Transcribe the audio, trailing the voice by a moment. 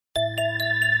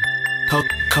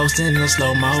Coasting in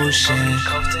slow motion,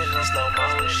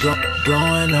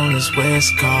 blowing on this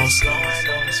west coast,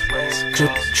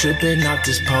 tripping off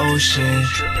this potion,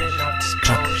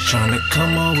 trying to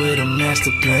come up with a master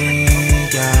plan,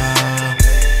 yeah.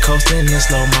 Coasting in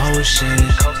slow motion,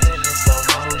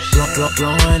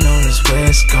 blowing on this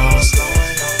west coast,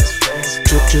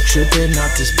 tripping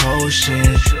off this potion,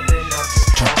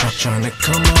 trying to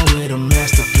come up with a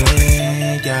master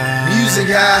plan, yeah. Music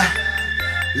high,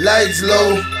 lights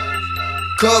low,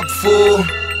 cup full,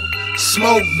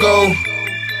 smoke go.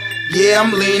 Yeah,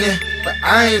 I'm leaning, but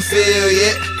I ain't fail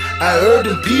yet. I heard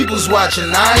them people's watching,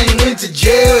 I ain't went to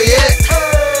jail yet.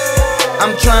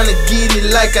 I'm trying to get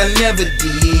it like I never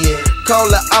did. Call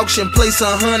the auction, place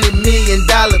 $100 million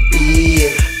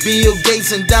bid. Bill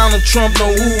Gates and Donald Trump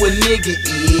know who a nigga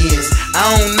is.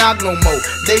 I don't knock no more,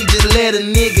 they just let a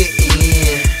nigga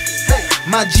in.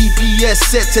 My GPS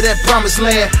set to that promised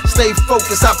land. Stay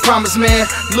focused, I promise, man.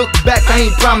 Look back, I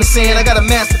ain't promising. I got a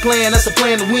master plan, that's a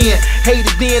plan to win. Hate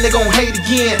it then, they gon' hate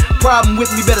again. Problem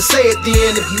with me, better say it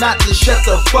then. If not, then shut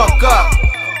the fuck up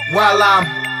while I'm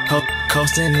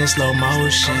coasting in slow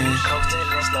motion,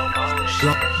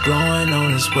 blowing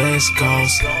on this west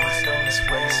coast,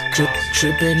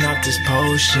 tripping off this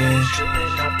potion,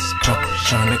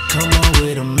 trying to come up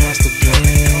with a master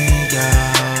plan,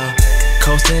 yeah.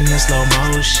 Coasting in slow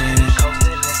motion,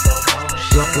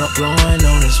 blowing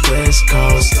on this west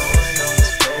coast,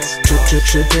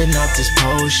 tripping off this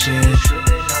potion,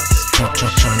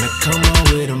 trying to come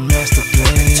up with a master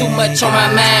plan. Too much on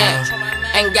my mind,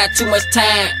 ain't got too much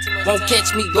time. Won't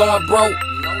catch me going broke,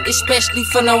 especially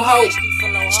for no hoe.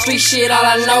 Street shit all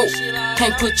I know,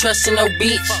 can't put trust in no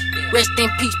bitch. Rest in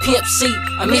peace, Pimp C.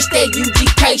 I miss that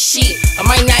UGK shit. I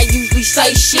might not usually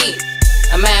say shit.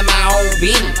 I mind my own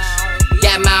business,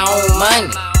 got my own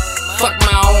money, fuck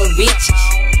my own bitches,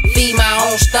 feed my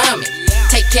own stomach,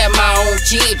 take care of my own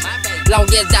children. Long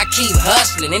as I keep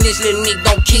hustling and this little nigga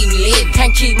don't keep living.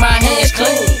 Can't keep my hands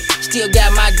clean, still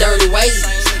got my dirty ways.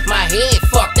 My head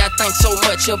fucked, I think so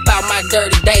much about my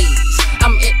dirty days.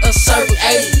 I'm at a certain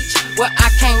age where I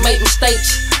can't make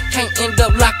mistakes. Can't end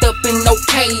up locked up in no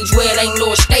cage where it ain't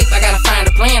no escape. I gotta find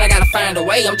a plan, I gotta find a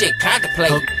way, I'm just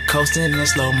contemplating. Coasting in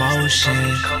slow motion,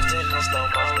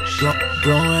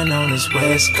 blowing on this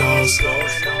west coast,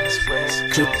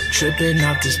 tripping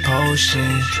off this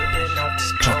potion,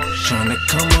 trying to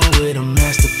come up with a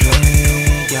master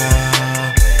plan,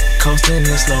 yeah. Coasting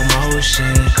in slow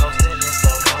motion,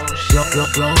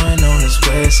 blowing on this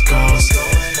west coast,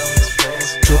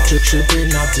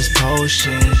 tripping off this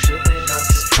potion,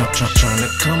 trying to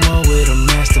come up with a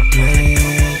master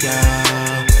plan,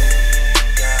 yeah.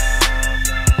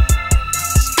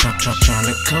 Trying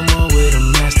to come up with a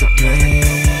master plan,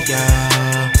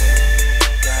 yeah.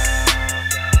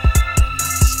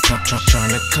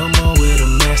 Trying to come up with a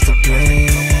master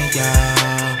plan,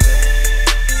 yeah.